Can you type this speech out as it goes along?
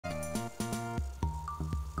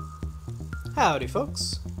Howdy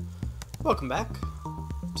folks, welcome back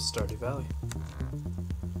to Stardew Valley.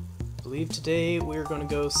 I believe today we're going to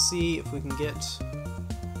go see if we can get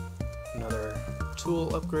another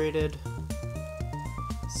tool upgraded,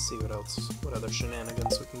 see what other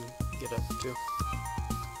shenanigans we can get up to.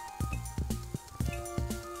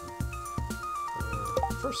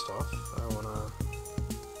 First off, I want to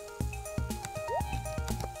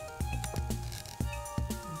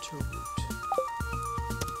enter route.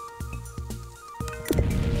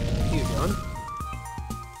 You done?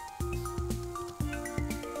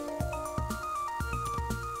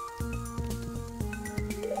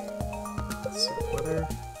 Let's see the weather.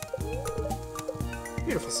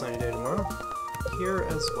 Beautiful sunny day tomorrow. Here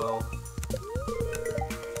as well.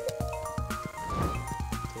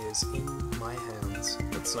 It is in my hands.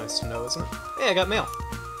 That's nice to know, isn't it? Hey, I got mail!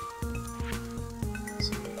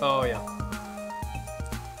 So, oh, yeah.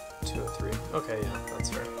 203. Okay, yeah, that's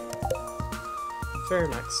fair. Fair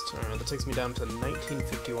next. Alright, that takes me down to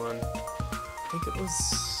 1951. I think it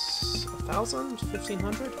was 1,000?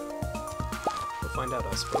 1,500? We'll find out,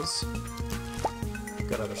 I suppose.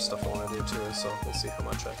 Got other stuff I want to do too, so we'll see how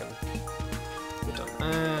much I can get done.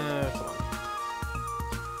 Come on.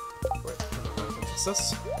 Wait, I don't know how I can fix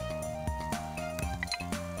this.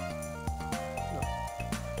 No.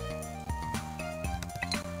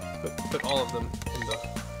 Put all of them in the...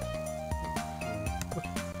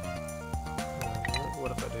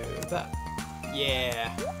 what if I do that? Yeah!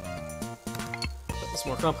 That was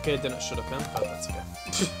more complicated than it should have been, but that's okay.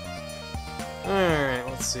 Alright,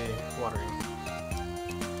 let's see. Watering.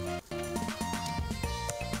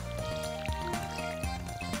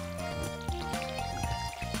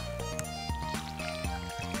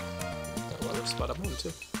 Spot up on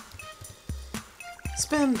too. It's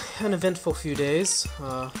been an eventful few days.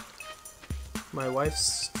 My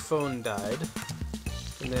wife's phone died,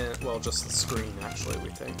 and then, well, just the screen actually, we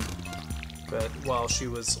think. But while she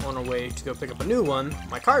was on her way to go pick up a new one,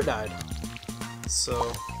 my car died.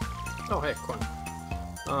 So, oh hey, corn.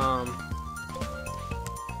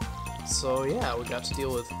 So yeah, we got to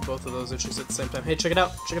deal with both of those issues at the same time. Hey, check it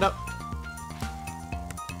out! Check it out!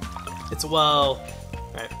 It's a well.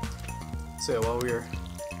 Alright. So yeah, while we were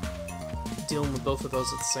dealing with both of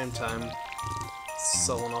those at the same time,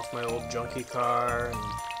 selling off my old junky car, and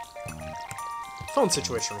phone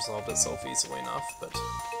situation resolved itself easily enough, but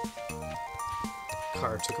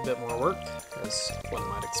car took a bit more work, as one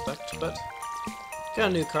might expect, but got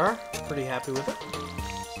a new car, pretty happy with it.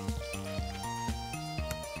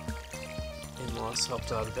 In-laws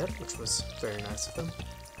helped out a bit, which was very nice of them.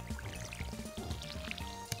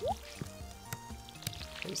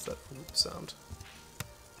 What is that whoop sound?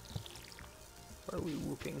 Why are we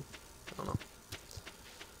whooping? I don't know.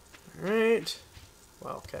 Alright.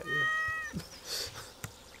 Wow, cat,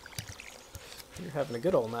 you're having a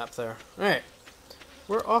good old nap there. Alright.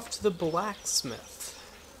 We're off to the blacksmith.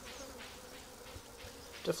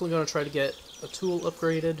 Definitely gonna try to get a tool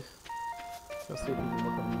upgraded. Let's see if we can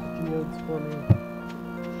look on the geodes for me.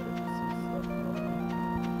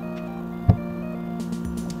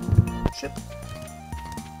 Ship.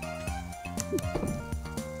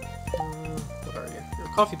 What are you? You're a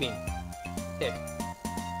coffee bean. Hey.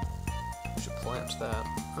 We should plant that.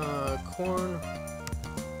 Corn.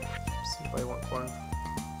 Does anybody want corn?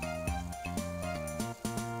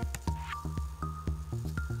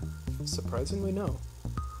 Surprisingly, no.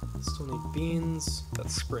 Still need beans.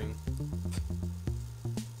 That's spring.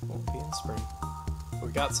 Won't be in spring. But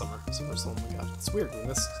we got summer, so we're still we got. It's weird, we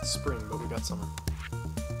missed spring, but we got summer.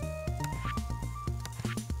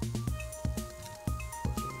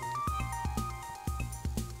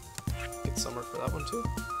 Summer for that one too.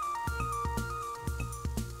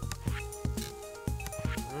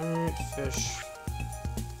 Alright, fish.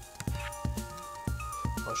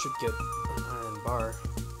 Oh, I should get an iron bar.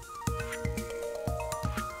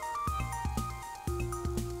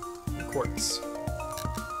 And quartz.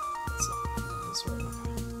 That's right, okay.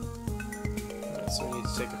 Alright, so we need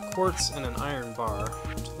to take a quartz and an iron bar to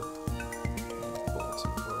the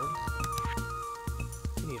bulletin board.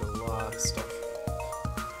 We need a lot of stuff.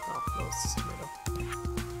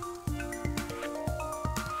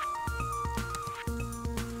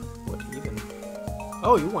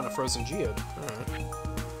 Oh, you want a frozen geode. Alright.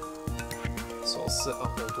 So I'll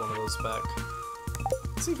hold one of those back.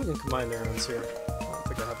 Let's see if we can combine errands here. I don't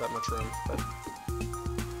think I have that much room, but...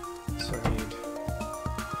 So I need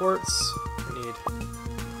quartz, I need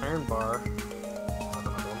iron bar. I have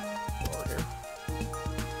another one over here.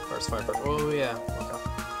 Bar's 5 bars. Oh yeah, okay.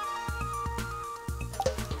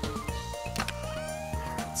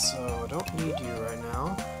 Alright, so I don't need you right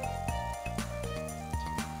now.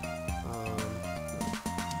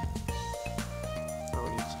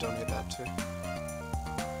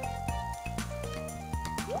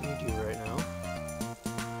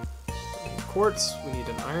 quartz, we need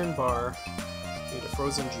an iron bar, we need a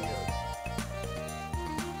frozen geode.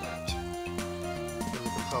 That. Then we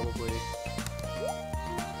can probably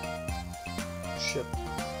ship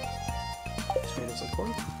tomatoes and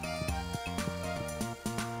corn.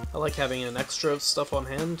 I like having an extra of stuff on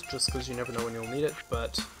hand, just because you never know when you'll need it,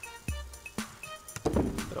 but I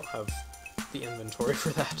don't have the inventory for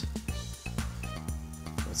that.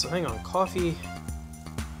 Right, so hang on, coffee.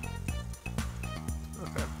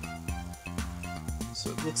 Okay. So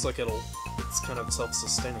it looks like it's kind of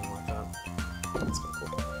self-sustaining like that. That's kind of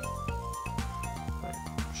cool. Alright,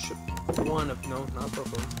 ship one of, no, not both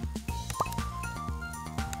of them.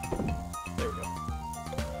 There we go.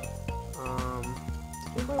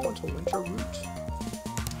 Anybody want a winter root?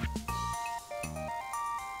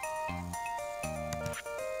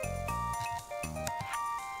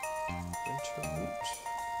 Winter root.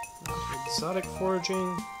 Not exotic foraging.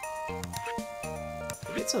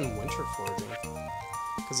 Maybe it's in winter foraging.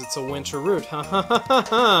 Because it's a winter root. Ha ha ha ha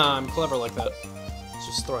ha! I'm clever like that. It's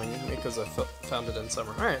just throwing it at me because I found it in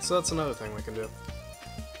summer. Alright, so that's another thing we can do.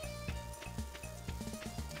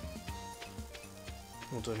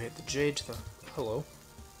 We'll donate the jade to the... Hello.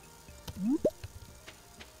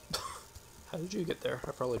 How did you get there?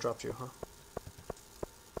 I probably dropped you, huh?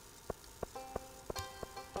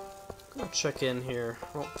 I'm gonna check in here.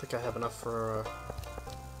 I don't think I have enough for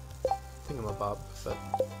thingamabob, but...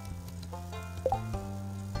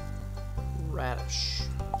 Radish.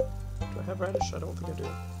 Do I have radish? I don't think I do.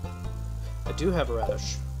 I do have a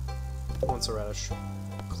radish. Who wants a radish?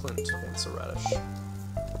 Clint wants a radish.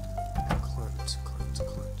 Clint.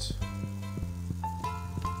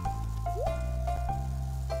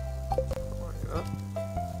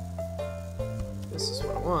 This is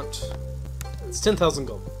what I want. It's 10,000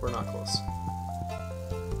 gold. We're not close.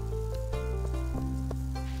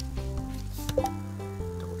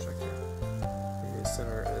 Double check here. Community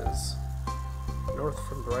center is north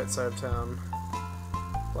from the right side of town.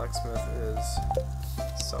 Blacksmith is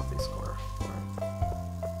southeast corner. Right.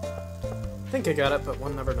 I think I got it, but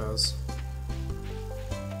one never knows.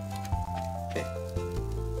 Hey.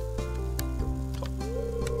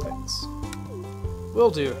 Thanks.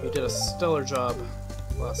 Will do. You did a stellar job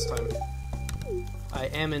last time. I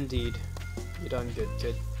am indeed. You done good,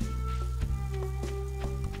 kid.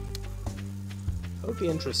 I would be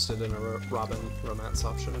interested in a Robin romance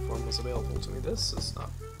option if one was available to me. This is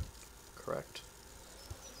not correct.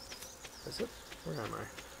 Is it? Where am I?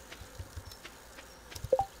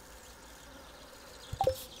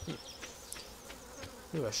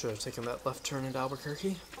 Ooh, I should have taken that left turn into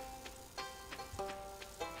Albequerque.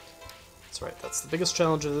 That's right, that's the biggest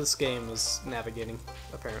challenge of this game, is navigating,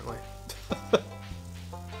 apparently.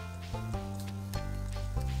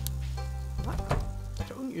 I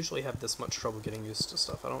don't usually have this much trouble getting used to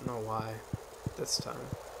stuff. I don't know why this time.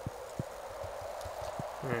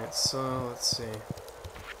 Alright, so let's see.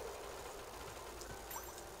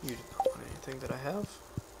 You did not want anything that I have.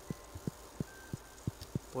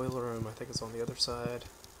 Boiler room, I think, is on the other side.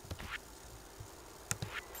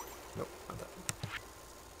 Nope, not that one.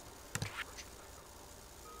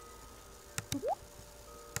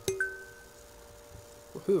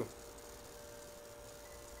 Woohoo!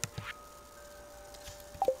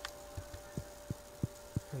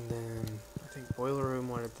 And then I think boiler room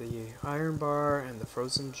wanted the iron bar and the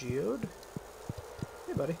frozen geode.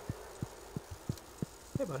 Hey, buddy.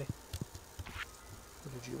 Hey, buddy. Or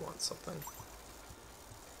did you want something?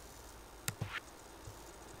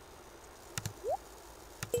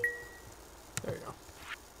 There you go.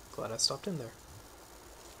 Glad I stopped in there.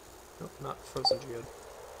 Nope, not frozen geode.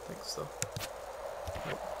 Thanks, though.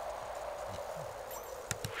 Nope.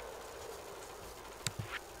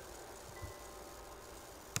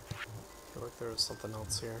 I feel like there was something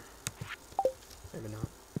else here. Maybe not.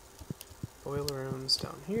 Boiler room's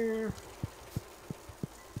down here.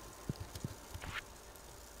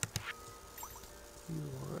 You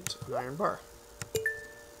want an iron bar.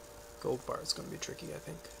 Gold bar is going to be tricky, I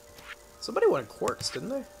think. Somebody wanted quartz, didn't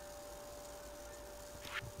they?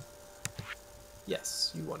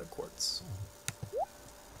 Yes, you wanted quartz.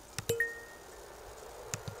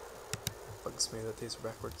 Bugs me that these are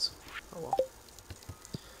backwards. Oh well.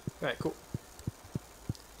 Alright, cool.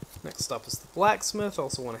 Next stop is the blacksmith. I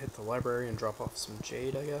also want to hit the library and drop off some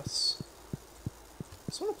jade, I guess.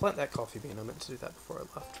 Just want to plant that coffee bean. I meant to do that before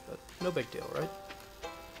I left, but no big deal, right?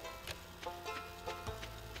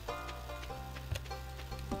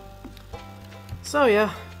 So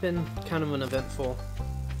yeah, been kind of an eventful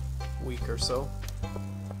week or so.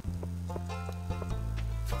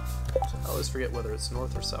 I always forget whether it's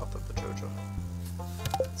north or south of the JoJo.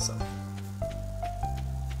 South.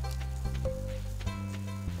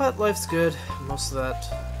 But life's good. Most of that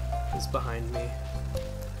is behind me.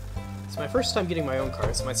 It's my first time getting my own car.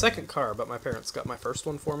 It's my second car, but my parents got my first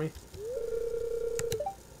one for me.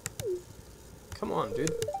 Come on, dude.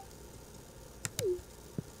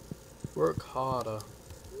 Work harder.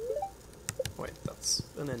 Wait, that's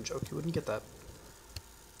an in-joke. You wouldn't get that.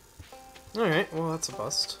 Alright, well that's a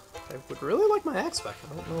bust. I would really like my axe back.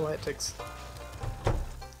 I don't know why it takes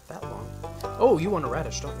that long. Oh, you want a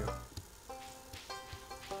radish, don't you?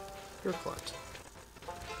 You're Clint.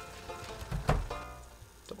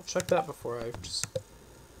 Double check that before I just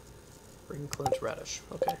bring Clint radish.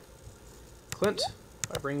 Okay. Clint,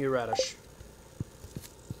 I bring you radish.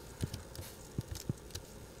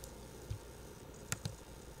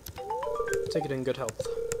 Take it in good health.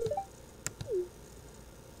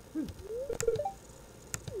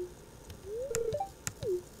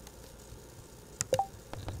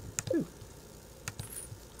 Ooh.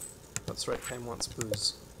 That's right, Pam wants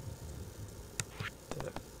booze.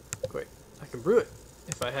 Wait, I can brew it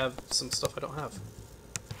if I have some stuff I don't have.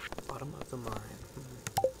 Bottom of the mine.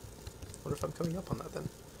 Wonder if I'm coming up on that then.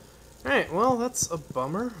 Alright, well, that's a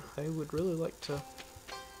bummer. I would really like to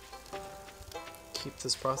keep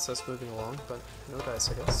this process moving along, but no dice,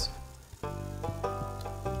 I guess.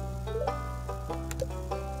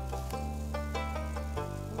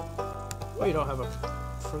 Oh, you don't have a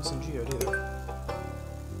frozen geode either.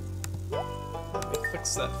 Let me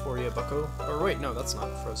fix that for you, bucko. Or wait, no, that's not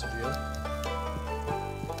a frozen geode.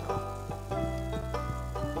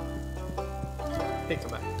 Hey,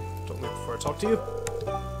 come back. Don't leave before I talk to you.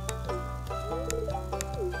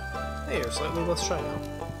 Hey, you're slightly less shy now.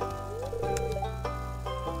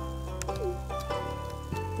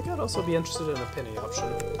 I think I'd also be interested in a penny option.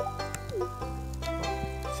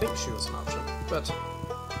 I think she was an option, but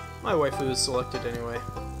my waifu is selected anyway.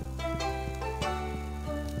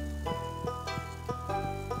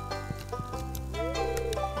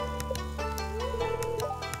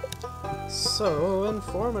 So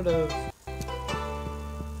informative.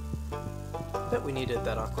 Bet we needed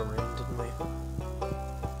that aquamarine, didn't we?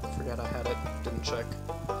 Forgot I had it. Didn't check.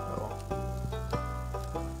 Oh.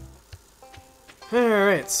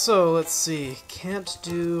 Alright, so let's see. Can't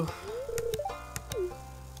do...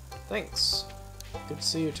 Thanks. Good to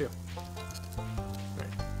see you too.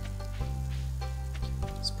 Alright.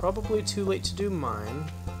 It's probably too late to do mine.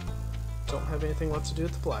 Don't have anything left to do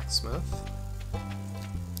at the blacksmith.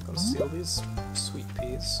 Gonna steal these sweet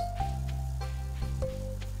peas.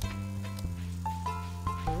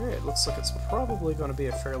 Alright, looks like it's probably gonna be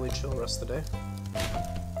a fairly chill rest of the day.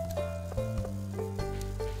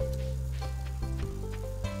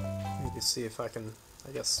 Maybe see if I can,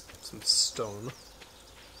 I guess, some stone.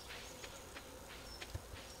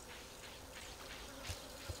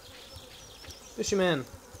 Fishyman,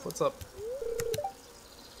 what's up?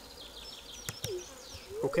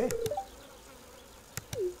 Okay.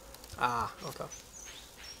 Ah, okay.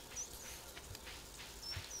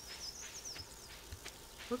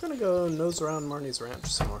 We're gonna go nose around Marnie's ranch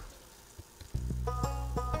some more.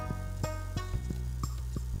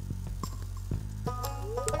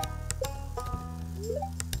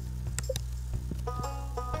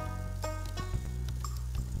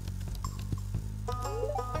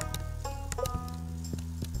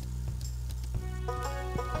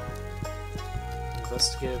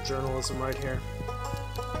 Investigative journalism right here.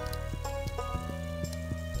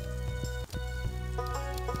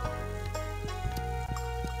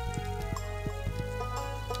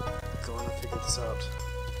 Going to figure this out.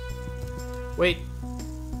 Wait!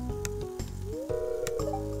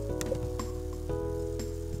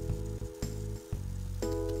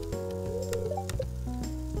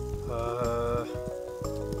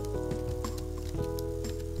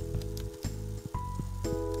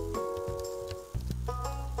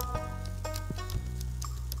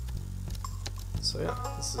 So yeah,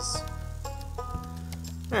 this is...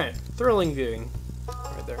 Alright, thrilling viewing.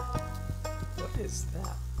 Right there. What is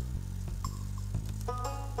that?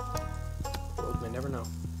 The world may never know.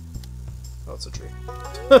 Oh, it's a tree.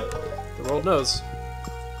 The world knows.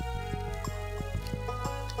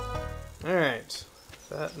 Alright.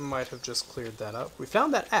 That might have just cleared that up. We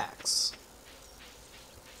found that axe.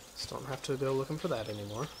 Just don't have to go looking for that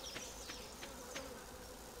anymore.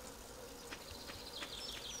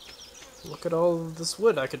 Look at all of this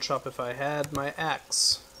wood I could chop if I had my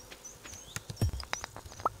axe.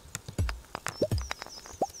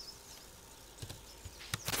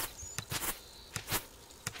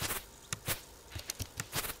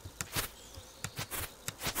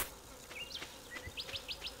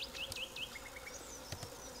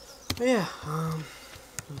 But yeah,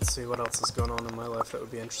 let's see what else is going on in my life that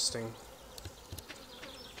would be interesting.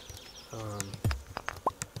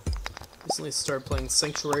 Recently started playing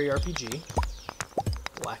Sanctuary RPG,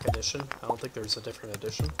 Black Edition. I don't think there's a different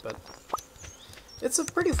edition, but it's a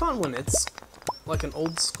pretty fun one. It's like an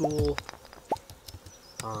old school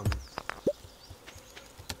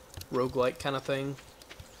roguelike kind of thing.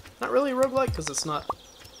 Not really a roguelike because it's not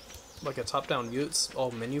like a top-down view. It's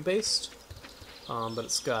all menu-based, but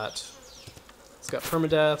it's got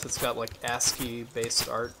permadeath. It's got like ASCII-based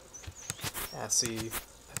art. ASCII.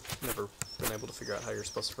 I've never been able to figure out how you're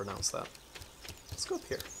supposed to pronounce that. Let's go up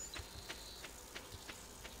here.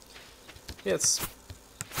 Yeah, it's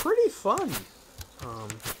pretty fun.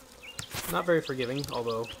 Not very forgiving,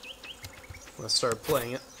 although when I started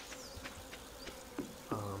playing it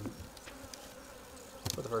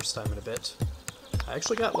for the first time in a bit, I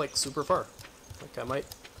actually got like super far. Like I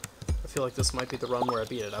feel like this might be the run where I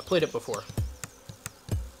beat it. I played it before,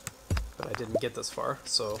 but I didn't get this far,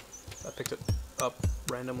 so I picked it up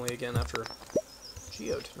randomly again after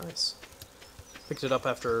Geode. Nice. Picked it up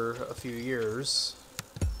after a few years,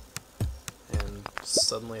 and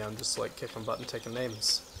suddenly I'm just like kicking butt and taking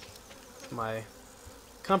names. My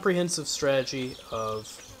comprehensive strategy of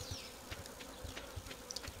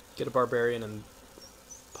get a barbarian and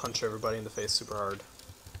punch everybody in the face super hard.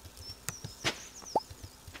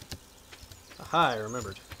 Aha, I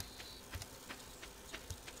remembered.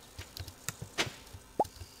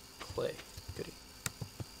 Clay. Goody.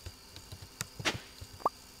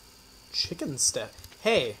 Chicken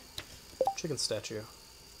Hey! Chicken statue. You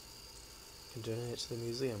can donate it to the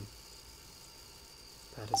museum.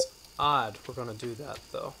 That is odd. We're gonna do that,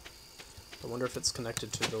 though. I wonder if it's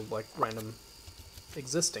connected to the, like, random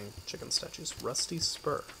existing chicken statues. Rusty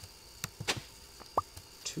Spur.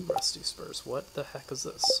 2 rusty spurs. What the heck is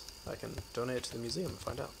this? I can donate it to the museum and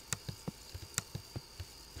find out.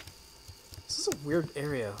 This is a weird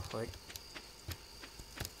area. Like,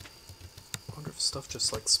 I wonder if stuff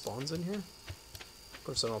just, like, spawns in here? Of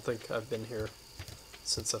course, I don't think I've been here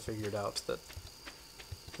since I figured out that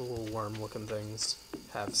the little worm-looking things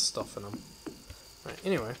have stuff in them. Alright,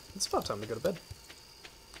 anyway, it's about time to go to bed.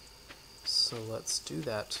 So let's do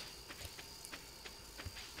that.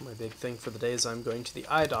 My big thing for the day is I'm going to the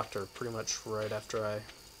eye doctor pretty much right after I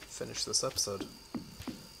finish this episode.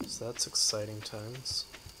 So that's exciting times.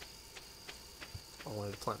 I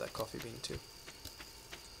wanted to plant that coffee bean too.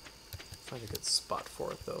 Find a good spot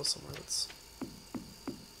for it though, somewhere that's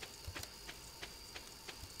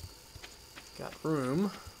got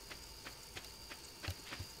room,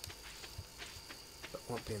 but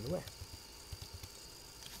won't be in the way.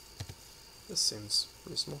 This seems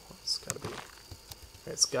reasonable. It's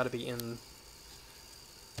gotta be in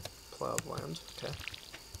plowed land. Okay,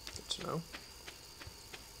 good to know.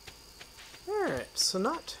 Alright, so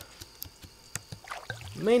not...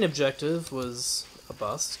 main objective was a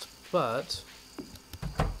bust, but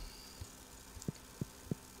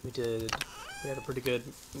we had a pretty good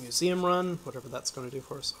museum run, whatever that's going to do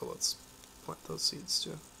for us. So let's plant those seeds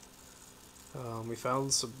too. We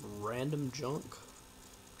found some random junk,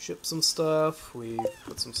 shipped some stuff, we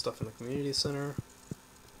put some stuff in the community center.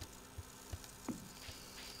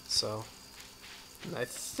 So, and I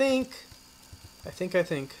think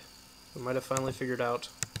we might have finally figured out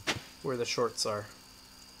where the shorts are.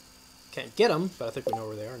 Can't get them, but I think we know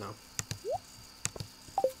where they are now.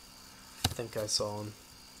 I think I saw them.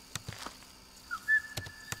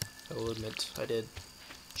 I will admit, I did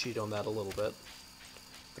cheat on that a little bit.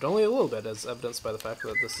 But only a little bit, as evidenced by the fact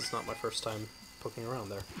that this is not my first time poking around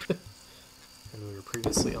there. And we were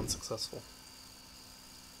previously unsuccessful.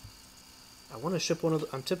 I want to ship one of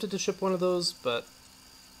I'm tempted to ship one of those, but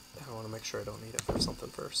I want to make sure I don't need it for something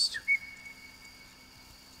first.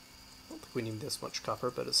 I don't think we need this much copper,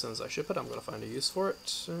 but as soon as I ship it, I'm going to find a use for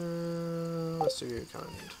it. Rest of you kind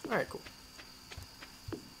of need. Alright, cool.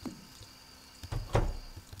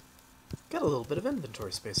 Got a little bit of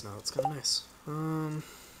inventory space now. It's kind of nice. I wonder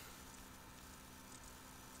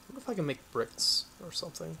if I can make bricks or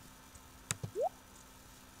something.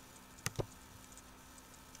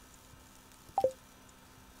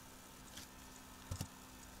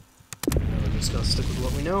 We're just going to stick with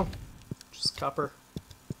what we know, which is copper.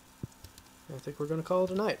 And I think we're going to call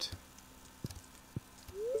it a night.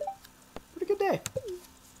 Pretty good day.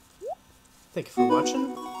 Thank you for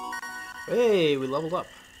watching. Hey, we leveled up.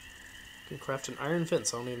 You can craft an iron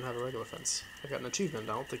fence. I don't even have a regular fence. I got an achievement.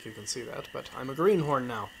 I don't think you can see that, but I'm a greenhorn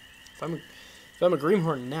now. If I'm a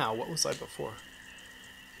greenhorn now, what was I before?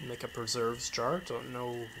 Make a preserves jar. Don't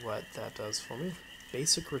know what that does for me.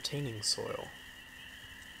 Basic retaining soil.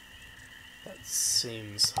 That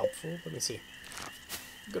seems helpful. Let me see.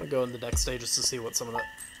 I'm gonna go in the next day just to see what some of that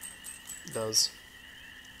does.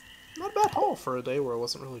 Not a bad haul for a day where I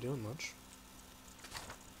wasn't really doing much.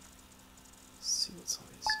 Let's see what's on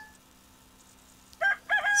these.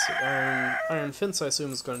 So iron fence, I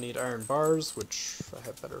assume, is going to need iron bars, which I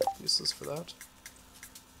have better uses for that.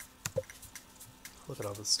 Look at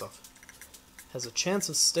all this stuff. Has a chance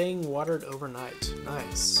of staying watered overnight.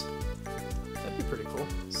 Nice. That'd be pretty cool.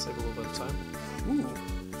 Save a little bit of time. Ooh.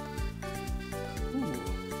 Ooh.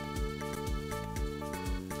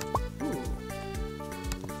 Ooh.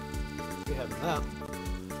 We have that.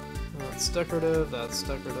 That's decorative, that's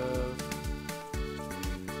decorative.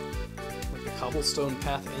 Like a cobblestone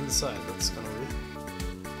path inside, that's kind of weird.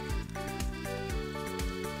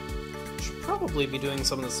 Should probably be doing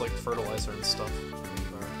some of this like fertilizer and stuff.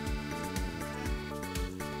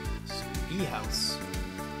 Bee house.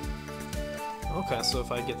 Okay, so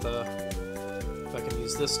if I can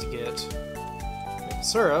use this to make the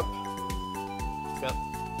syrup. Do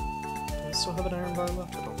I still have an iron bar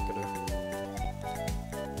left? I don't think I do.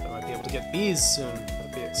 I might be able to get bees soon.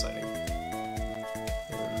 That'd be exciting.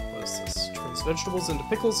 And what is this? Turns vegetables into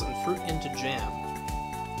pickles and fruit into jam.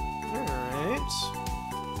 Alright.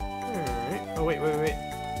 Alright. Oh, wait.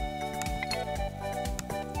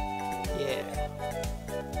 Yeah.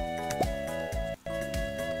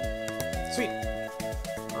 Sweet.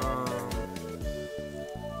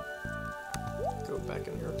 Go back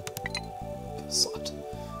in here. Slot.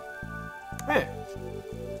 Hey!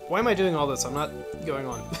 Why am I doing all this? I'm not going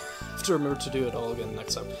on. I have to remember to do it all again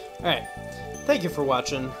next time. Alright. Thank you for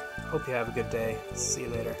watching. Hope you have a good day. See you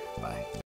later. Bye.